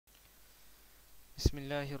بسم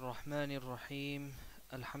الله الرحمن الرحيم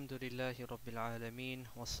الحمد لله رب العالمين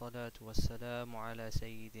والصلاة والسلام على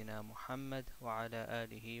سيدنا محمد وعلى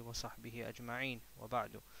آله وصحبه أجمعين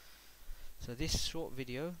وبعد. So this short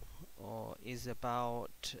video is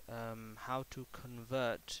about how to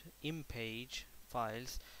convert Inpage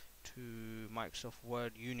files to Microsoft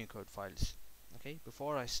Word Unicode files. Okay,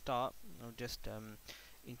 before I start, I'll just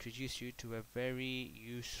introduce you to a very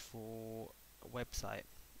useful website,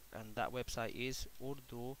 and that website is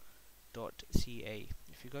Urdu.ca.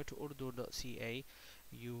 If you go to Urdu.ca,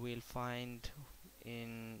 you will find,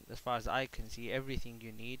 as far as I can see, everything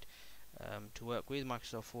you need to work with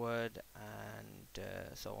Microsoft Word and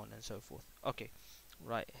so on and so forth. Okay,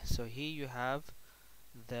 right, so here you have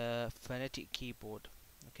the Phonetic Keyboard.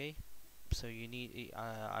 Okay, so you need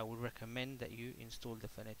I would recommend that you install the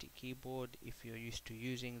Phonetic Keyboard if you're used to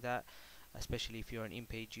using that, especially if you're an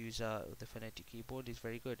Inpage user. The Phonetic Keyboard is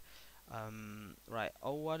very good. Right,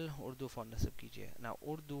 أول Urdu font nasab कीजिए. Now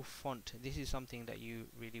Urdu font, this is something that you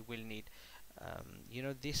really will need. You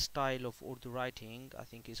know, this style of Urdu writing, I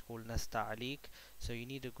think, is called Nastaleeq. So you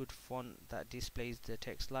need a good font that displays the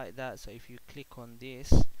text like that. So if you click on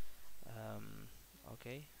this,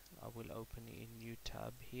 okay, I will open a new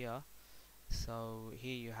tab here. So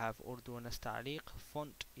here you have Urdu Nastaleeq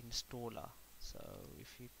font installer. So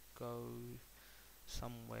if you go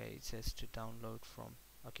somewhere, it says to download from.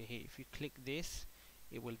 Okay, here if you click this,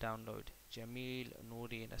 it will download Jameel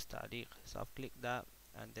Noori Nastaleeq. So I've clicked that,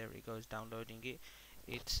 and there it goes, downloading it.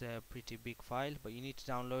 It's a pretty big file, but you need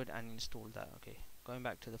to download and install that. Okay, going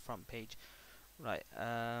back to the front page. Right,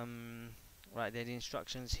 right, there's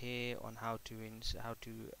instructions here on how to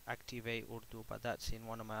activate Urdu, but that's in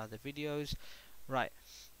one of my other videos. Right,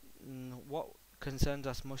 what concerns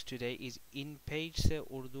us most today is Inpage se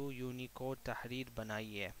Urdu Unicode tahrir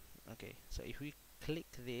banaiye. Okay, so if we click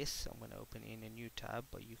this, I'm going to open in a new tab,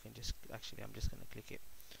 but you can just I'm just going to click it.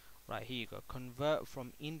 Right, here you go, convert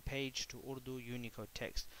from Inpage to Urdu Unicode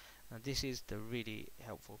text. Now this is the really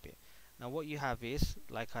helpful bit. Now what you have is,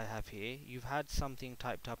 like I have here, you've had something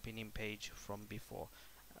typed up in Inpage from before,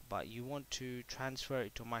 but you want to transfer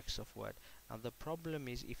it to Microsoft Word. Now the problem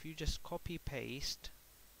is, if you just copy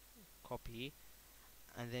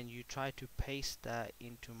and then you try to paste that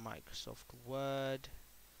into Microsoft Word,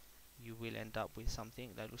 you will end up with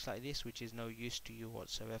something that looks like this, which is no use to you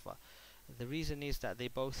whatsoever. The reason is that they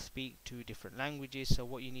both speak two different languages. So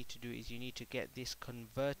what you need to do is you need to get this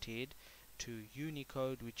converted to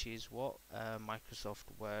Unicode, which is what Microsoft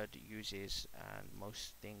Word uses and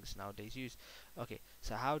most things nowadays use. Okay,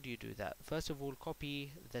 so how do you do that? First of all,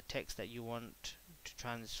 copy the text that you want to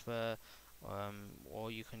transfer, or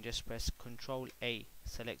you can just press Control A,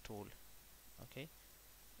 select all. Okay,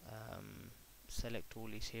 select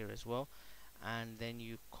all is here as well, and then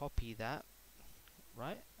you copy that,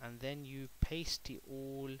 right, and then you paste it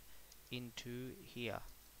all into here,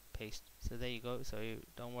 paste. So there you go. So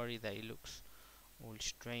don't worry that it looks all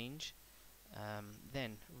strange.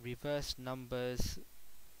 Then reverse numbers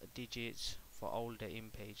digits for older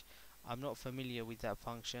Inpage. I'm not familiar with that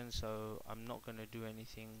function, so I'm not going to do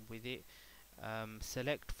anything with it.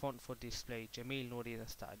 Select font for display, Jameel Noori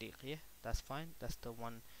Nastaleeq. Yeah, that's fine, that's the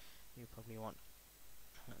one you probably want.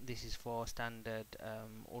 This is for standard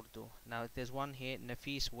Urdu. Now there's one here,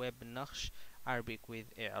 Nafis Web Naqsh Arabic with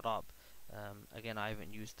I'rab. Again, I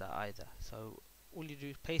haven't used that either. So all you do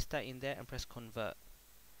is paste that in there and press convert.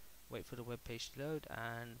 Wait for the web page to load,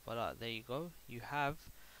 and voila, there you go. You have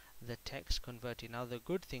the text converted. Now the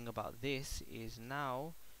good thing about this is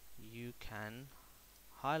now you can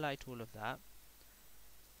highlight all of that,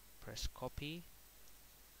 press copy,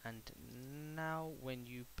 and now when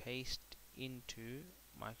you paste into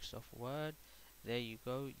Microsoft Word, there you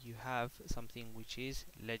go, you have something which is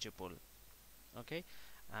legible. Okay,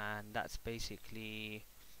 and that's basically,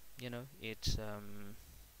 you know, it's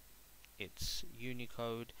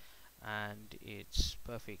Unicode and it's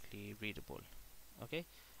perfectly readable. Okay,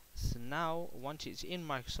 so now once it's in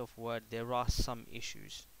Microsoft Word, there are some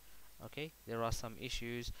issues. Okay, there are some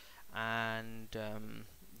issues, and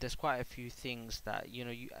there's quite a few things that, you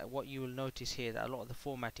know, what you will notice here, that a lot of the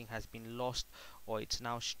formatting has been lost, or it's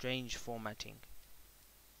now strange formatting.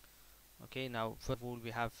 Okay, now first of all, we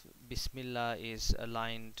have Bismillah is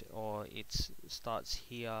aligned, or it starts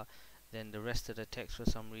here, then the rest of the text for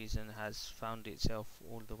some reason has found itself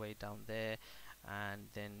all the way down there, and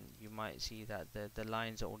then you might see that the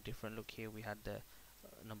lines are all different. Look here, we had the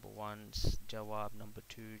number one's Jawab, number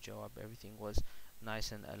two Jawab, everything was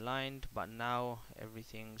nice and aligned, but now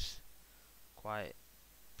everything's quite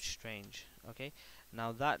strange. Okay,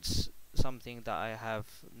 now that's something that I have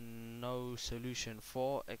no solution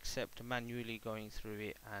for except manually going through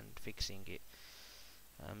it and fixing it.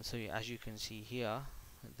 So as you can see here,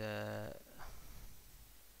 the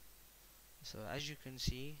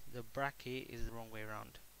the bracket is the wrong way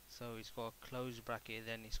around. So it's got a closed bracket,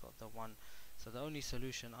 then it's got the one. So the only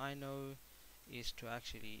solution I know is to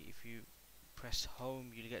actually, if you press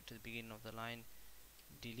home, you'll get to the beginning of the line,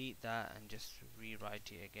 delete that and just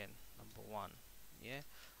rewrite it again, number one. Yeah,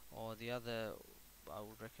 or the other I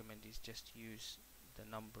would recommend is just use the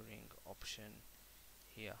numbering option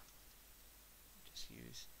here. Just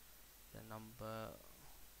use the numbering,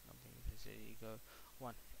 there you go,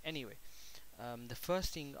 one. Anyway, the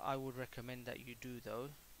first thing I would recommend that you do though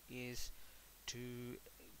is to,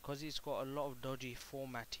 because it's got a lot of dodgy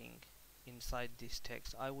formatting inside this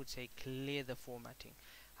text, I would say clear the formatting.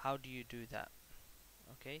 How do you do that?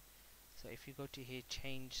 Okay, so if you go to here,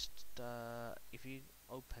 change the, if you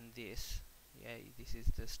open this, yeah, this is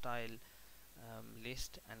the style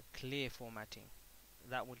list, and clear formatting,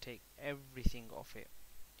 that will take everything off it.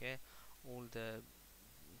 Okay, all the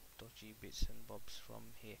dodgy bits and bobs from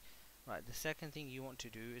here. Right, the second thing you want to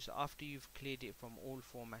do is, after you've cleared it from all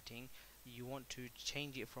formatting, you want to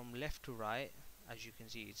change it from left to right. As you can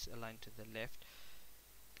see, it's aligned to the left.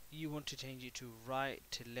 You want to change it to right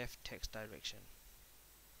to left text direction.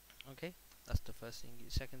 Okay, that's the first thing.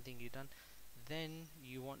 The second thing you've done, then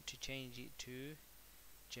you want to change it to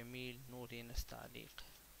Jameel Nouri Nastaleeq.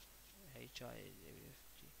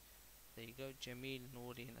 H-I-F-G. There you go, Jameel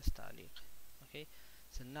Nouri Nastaleeq. Okay,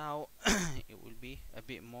 so now it will be a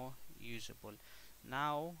bit more usable.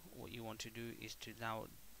 Now what you want to do is to now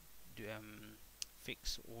do,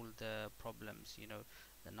 fix all the problems, you know,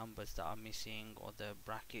 the numbers that are missing or the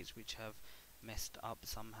brackets which have messed up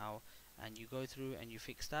somehow, and you go through and you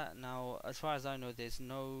fix that. Now as far as I know, there's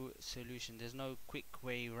no solution, there's no quick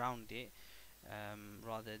way around it.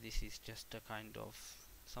 Rather, this is just a kind of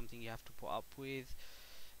something you have to put up with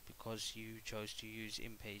because you chose to use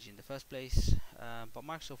Inpage in the first place. But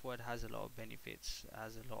Microsoft Word has a lot of benefits,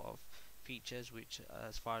 has a lot of features which,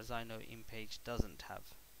 as far as I know, Inpage doesn't have.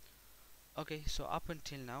 Okay, so up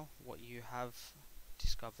until now, what you have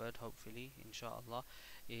discovered, hopefully, inshallah,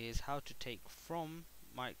 is how to take from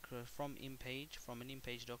Inpage, from an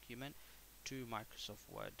Inpage document to Microsoft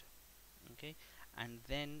Word. Okay, and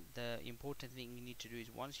then the important thing you need to do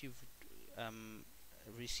is, once you've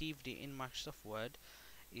received it in Microsoft Word,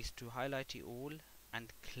 is to highlight it all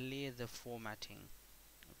and clear the formatting.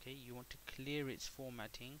 Okay, you want to clear its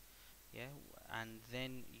formatting, yeah, and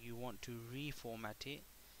then you want to reformat it,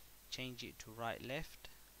 change it to right left,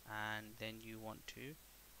 and then you want to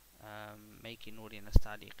make it Nouri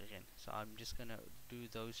Nastaleeq again. So I'm just gonna do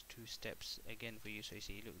those two steps again for you, so you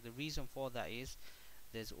see. Look, the reason for that is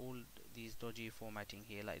there's all these dodgy formatting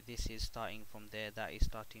here, like this is starting from there, that is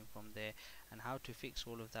starting from there, and how to fix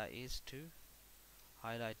all of that is to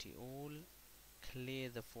highlight it all, clear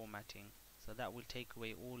the formatting. So that will take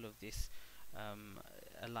away all of this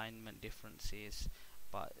alignment differences,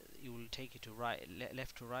 but it will take it to right,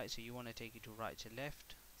 left to right. So you want to take it to right to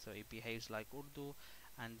left, so it behaves like Urdu.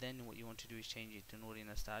 And then what you want to do is change it to Nouri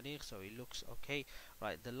Nastaleeq, so it looks okay.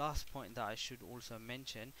 Right, the last point that I should also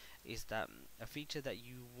mention is that a feature that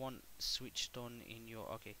you want switched on in your,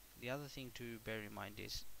 okay, the other thing to bear in mind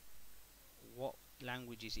is what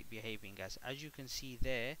language is it behaving as. As you can see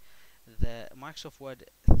there, the Microsoft Word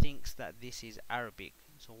thinks that this is Arabic.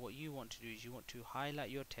 So what you want to do is you want to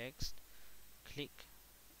highlight your text, click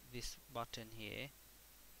this button here,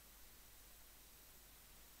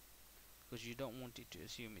 because you don't want it to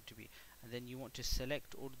assume it to be, and then you want to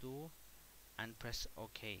select Urdu and press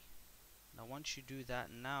OK. Now once you do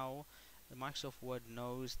that, now the Microsoft Word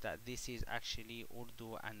knows that this is actually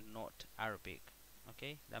Urdu and not Arabic.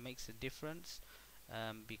 Okay, that makes a difference,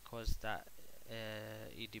 because that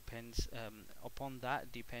it depends upon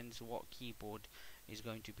that depends what keyboard is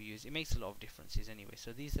going to be used. It makes a lot of differences anyway.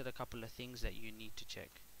 So these are a couple of things that you need to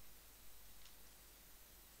check.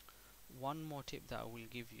 One more tip that I will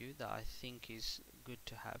give you that I think is good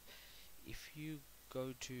to have: if you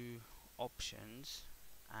go to options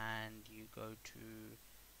and you go to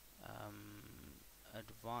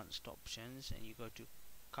advanced options and you go to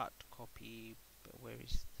cut copy, where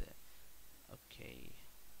is the, okay,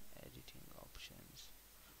 editing options,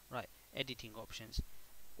 right, editing options,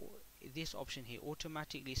 this option here,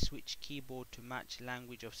 automatically switch keyboard to match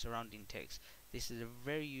language of surrounding text. This is a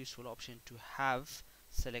very useful option to have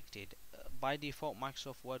selected. By default,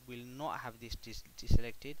 Microsoft Word will not have this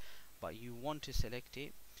selected, but you want to select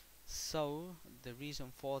it. So the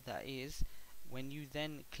reason for that is when you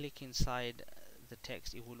then click inside the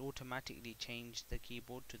text, it will automatically change the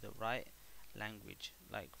keyboard to the right language.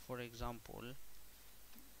 Like for example,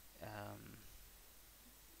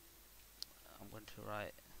 I'm going to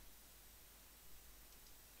write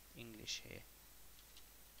English here,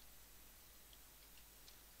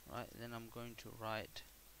 right? Then I'm going to write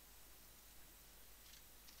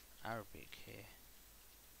Arabic here.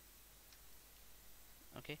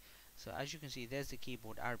 Okay, so as you can see, there's the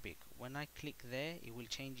keyboard Arabic. When I click there, it will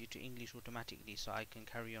change it to English automatically, so I can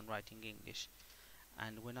carry on writing English.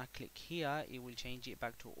 And when I click here, it will change it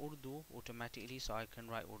back to Urdu automatically, so I can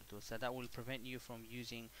write Urdu. So that will prevent you from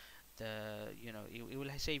using the, it will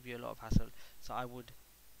save you a lot of hassle. So I would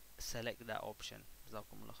select that option.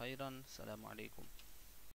 Jazakumullah khairan. Assalamu alaikum.